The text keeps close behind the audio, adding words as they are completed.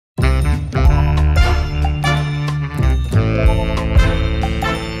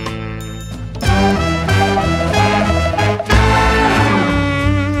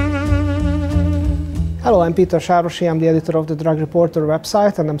Hello, I'm Peter Sárosi. I'm the editor of the Drugreporter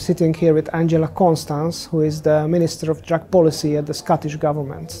website, and I'm sitting here with Angela Constance, who is the Minister of Drug Policy at the Scottish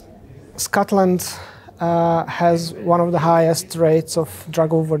Government. Scotland has one of the highest rates of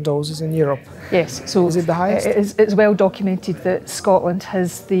drug overdoses in Europe. Yes, so is it the highest? It's well documented that Scotland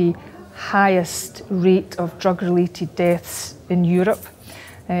has the highest rate of drug-related deaths in Europe.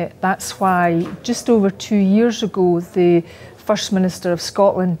 That's why just over 2 years ago the First Minister of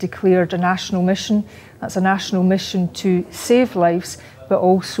Scotland declared a national mission. That's a national mission to save lives but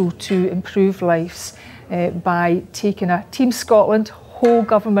also to improve lives by taking a Team Scotland whole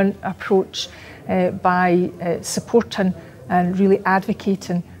government approach by supporting and really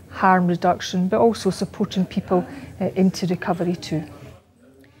advocating harm reduction but also supporting people into recovery too.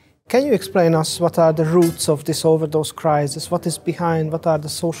 Can you explain us what are the roots of this overdose crisis? What is behind? What are the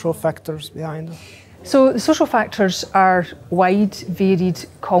social factors behind it? So the social factors are wide, varied,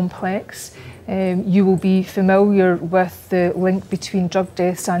 complex. You will be familiar with the link between drug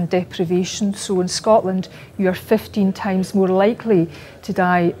deaths and deprivation. So in Scotland, you are 15 times more likely to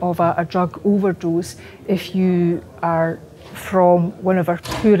die of a drug overdose if you are from one of our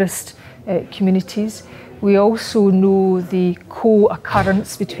poorest communities. We also know the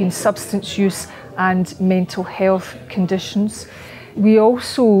co-occurrence between substance use and mental health conditions. We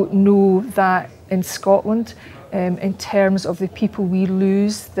also know that in Scotland, in terms of the people we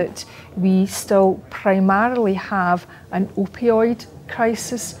lose, that we still primarily have an opioid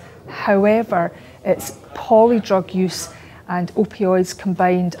crisis. However, it's polydrug use and opioids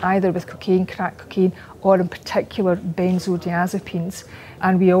combined either with cocaine, crack cocaine, or in particular benzodiazepines.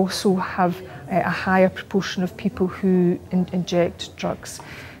 And we also have a higher proportion of people who inject drugs.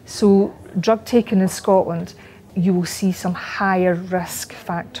 So drug taking in Scotland, you will see some higher risk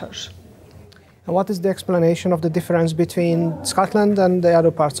factors. And what is the explanation of the difference between Scotland and the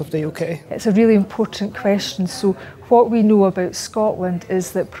other parts of the UK? It's a really important question. So what we know about Scotland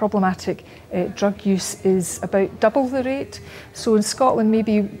is that problematic drug use is about double the rate. So in Scotland,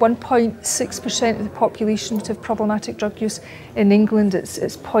 maybe 1.6% of the population would have problematic drug use. In England, it's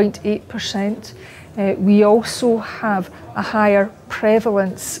 0.8%. We also have a higher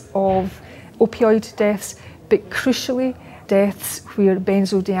prevalence of opioid deaths, but crucially, deaths where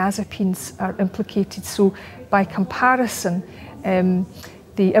benzodiazepines are implicated. So by comparison,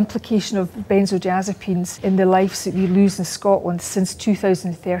 the implication of benzodiazepines in the lives that we lose in Scotland since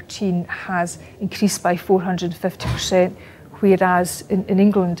 2013 has increased by 450%, whereas in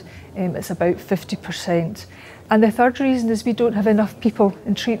England it's about 50%. And the third reason is we don't have enough people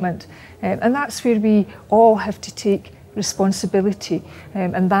in treatment, and that's where we all have to take responsibility,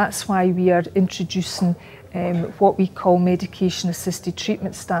 and that's why we are introducing what we call medication-assisted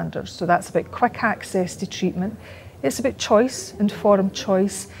treatment standards. So that's about quick access to treatment. It's about choice, informed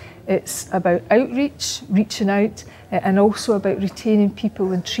choice. It's about outreach, reaching out, and also about retaining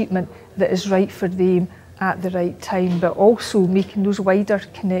people in treatment that is right for them at the right time, but also making those wider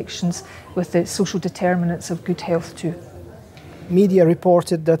connections with the social determinants of good health too. Media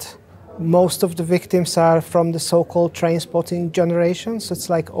reported that most of the victims are from the so-called train-spotting generations. It's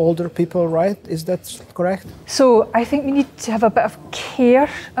like older people, right? Is that correct? So I think we need to have a bit of care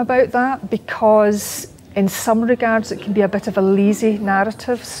about that, because in some regards it can be a bit of a lazy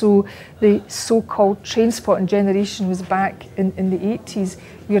narrative. So the so-called train-spotting generation was back in the 80s.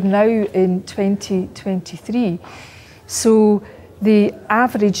 We are now in 2023. So the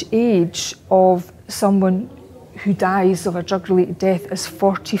average age of someone who dies of a drug-related death is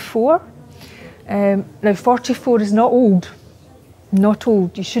 44. Now 44 is not old, not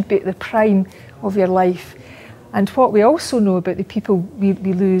old. You should be at the prime of your life. And what we also know about the people we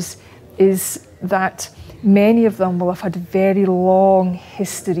lose is that many of them will have had very long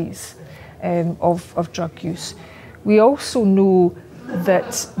histories of drug use. We also know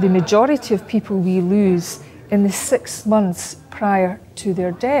that the majority of people we lose in the 6 months prior to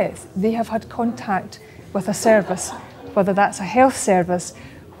their death, they have had contact with a service, whether that's a health service,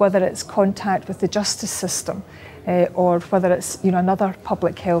 whether it's contact with the justice system, or whether it's another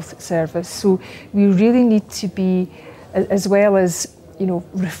public health service. So we really need to be, as well as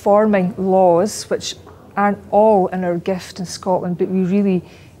reforming laws, which aren't all in our gift in Scotland, but we really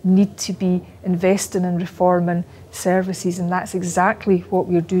need to be investing in reforming services, and that's exactly what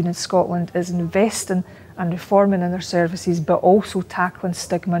we're doing in Scotland, is investing and reforming in our services, but also tackling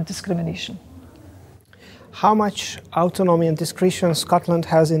stigma and discrimination. How much autonomy and discretion Scotland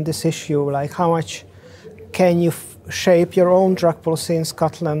has in this issue? Like, how much can you shape your own drug policy in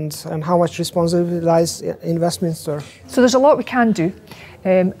Scotland, and how much responsibility lies in Westminster? So there's a lot we can do,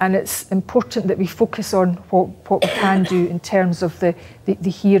 and it's important that we focus on what we can do in terms of the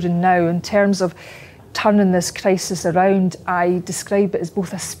here and now, in terms of turning this crisis around, I describe it as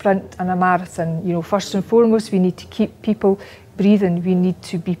both a sprint and a marathon. You know, first and foremost, we need to keep people breathing. We need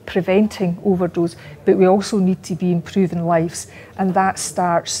to be preventing overdose, but we also need to be improving lives, and that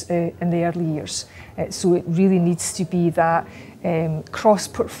starts in the early years. So it really needs to be that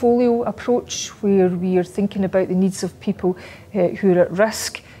cross-portfolio approach where we are thinking about the needs of people who are at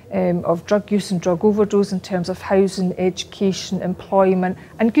risk of drug use and drug overdose in terms of housing, education, employment,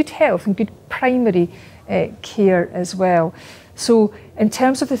 and good health and good primary care as well. So in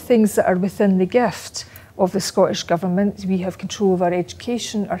terms of the things that are within the gift of the Scottish Government, we have control of our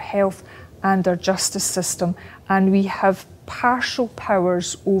education, our health and our justice system, and we have partial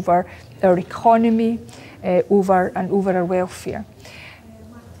powers over our economy, over our welfare.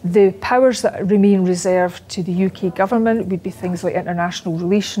 The powers that remain reserved to the UK government would be things like international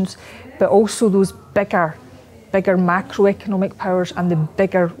relations, but also those bigger macroeconomic powers and the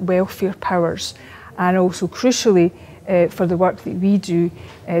bigger welfare powers. And also crucially, for the work that we do,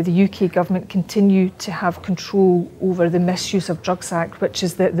 the UK government continue to have control over the Misuse of Drugs Act, which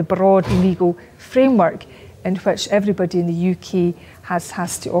is the broad legal framework in which everybody in the UK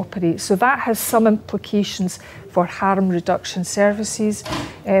has to operate. So that has some implications for harm reduction services.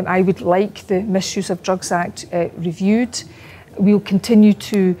 I would like the Misuse of Drugs Act reviewed. We'll continue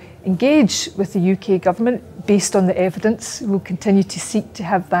to engage with the UK government based on the evidence. We'll continue to seek to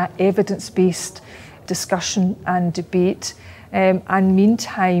have that evidence-based discussion and debate. And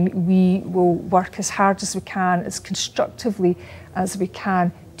meantime, we will work as hard as we can, as constructively as we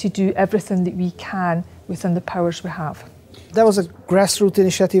can, to do everything that we can within the powers we have. There was a grassroots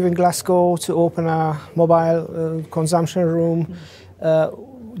initiative in Glasgow to open a mobile consumption room.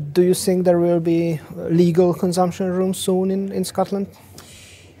 Do you think there will be legal consumption rooms soon in Scotland?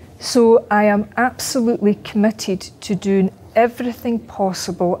 So I am absolutely committed to doing everything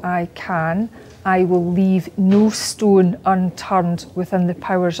possible I can. I will leave no stone unturned within the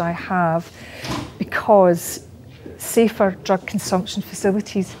powers I have, because safer drug consumption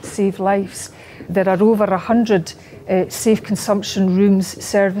facilities save lives. There are over 100 safe consumption rooms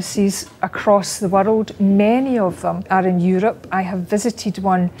services across the world. Many of them are in Europe. I have visited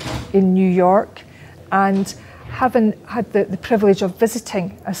one in New York, and having had the privilege of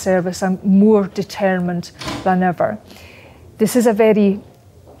visiting a service, I'm more determined than ever. This is a very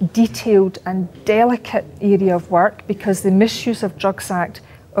detailed and delicate area of work because the Misuse of Drugs Act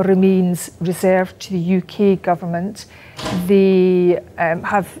remains reserved to the UK government. They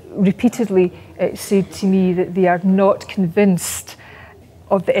have repeatedly said to me that they are not convinced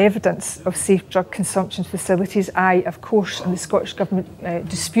of the evidence of safe drug consumption facilities. I, of course, and the Scottish Government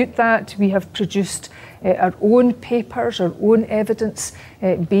dispute that. We have produced our own papers, our own evidence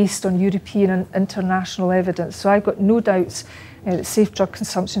based on European and international evidence. So I've got no doubts that safe drug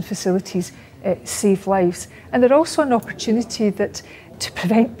consumption facilities save lives. And they're also an opportunity that to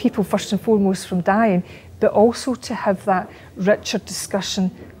prevent people first and foremost from dying, but also to have that richer discussion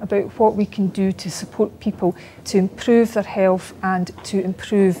about what we can do to support people to improve their health and to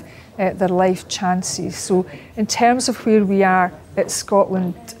improve their life chances. So in terms of where we are at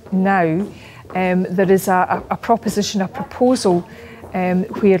Scotland now, there is a proposition, a proposal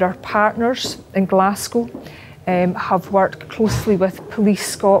where our partners in Glasgow have worked closely with Police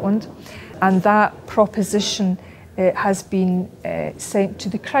Scotland, and that proposition has been sent to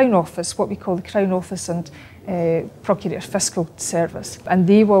the Crown Office, what we call the Crown Office and Procurator Fiscal Service, and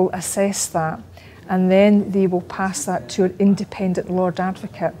they will assess that, and then they will pass that to our independent Lord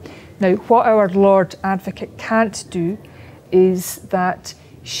Advocate. Now, what our Lord Advocate can't do is that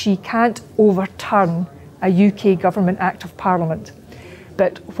she can't overturn a UK Government Act of Parliament,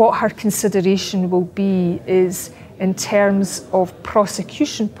 but what her consideration will be is, in terms of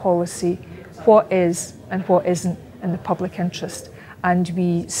prosecution policy, what is and what isn't in the public interest. And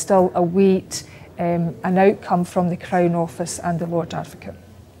we still await an outcome from the Crown Office and the Lord Advocate.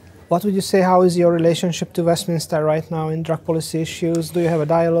 What would you say, how is your relationship to Westminster right now in drug policy issues? Do you have a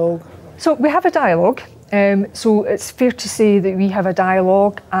dialogue? So we have a dialogue. So it's fair to say that we have a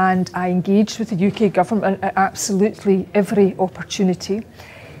dialogue, and I engage with the UK government at absolutely every opportunity.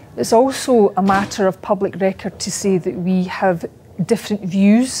 It's also a matter of public record to say that we have different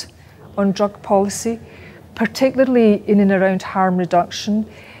views on drug policy, particularly in and around harm reduction.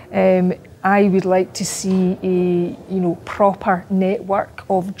 I would like to see a proper network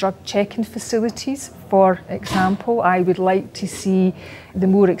of drug checking facilities. For example, I would like to see the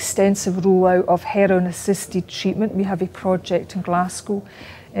more extensive rollout of heroin-assisted treatment. We have a project in Glasgow.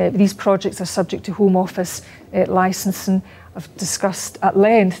 These projects are subject to Home Office licensing. I've discussed at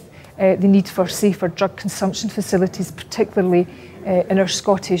length the need for safer drug consumption facilities, particularly in our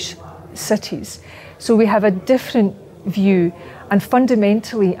Scottish cities. So we have a different view, and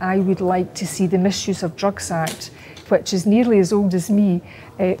fundamentally I would like to see the Misuse of Drugs Act, which is nearly as old as me,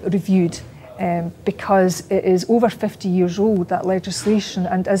 reviewed. Because it is over 50 years old, that legislation,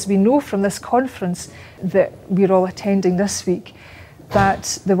 and as we know from this conference that we're all attending this week,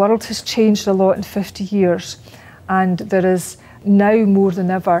 that the world has changed a lot in 50 years, and there is now more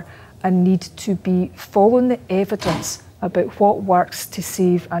than ever a need to be following the evidence about what works to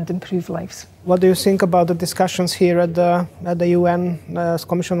save and improve lives. What do you think about the discussions here at the UN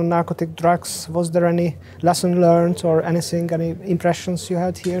Commission on Narcotic Drugs? Was there any lesson learned or anything, any impressions you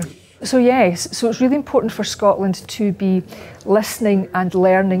had here? So yes, so it's really important for Scotland to be listening and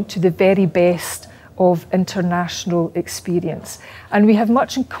learning to the very best of international experience. And we have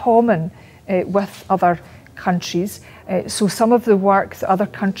much in common with other countries. So some of the work that other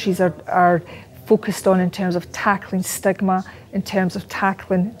countries are focused on in terms of tackling stigma, in terms of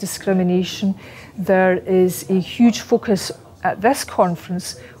tackling discrimination. There is a huge focus at this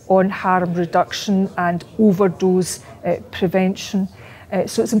conference on harm reduction and overdose prevention.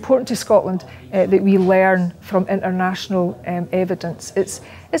 So it's important to Scotland that we learn from international evidence.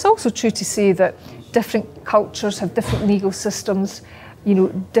 It's also true to say that different cultures have different legal systems,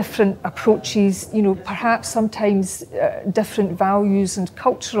 different approaches, perhaps sometimes different values and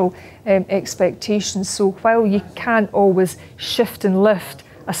cultural expectations. So while you can't always shift and lift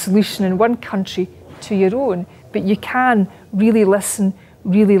a solution in one country to your own, but you can really listen,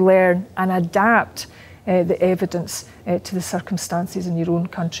 really learn and adapt the evidence to the circumstances in your own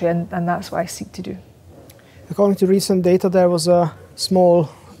country, and that's what I seek to do. According to recent data, there was a small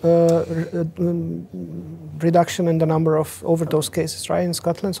reduction in the number of overdose cases, right, in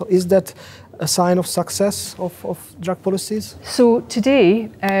Scotland. So is that a sign of success of drug policies? So today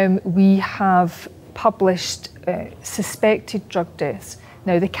we have published suspected drug deaths.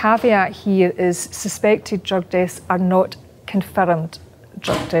 Now the caveat here is suspected drug deaths are not confirmed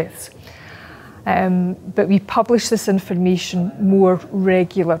drug deaths. But we publish this information more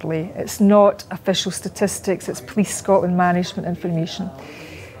regularly. It's not official statistics, it's Police Scotland management information.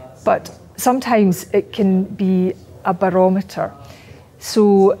 But sometimes it can be a barometer.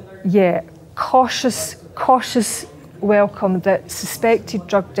 So yeah, cautious welcome that suspected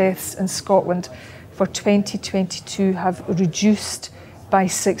drug deaths in Scotland for 2022 have reduced by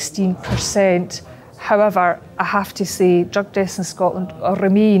 16%. However, I have to say drug deaths in Scotland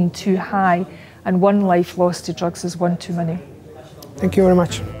remain too high, and one life lost to drugs is one too many. Thank you very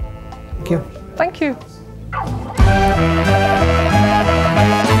much. Thank you. Thank you.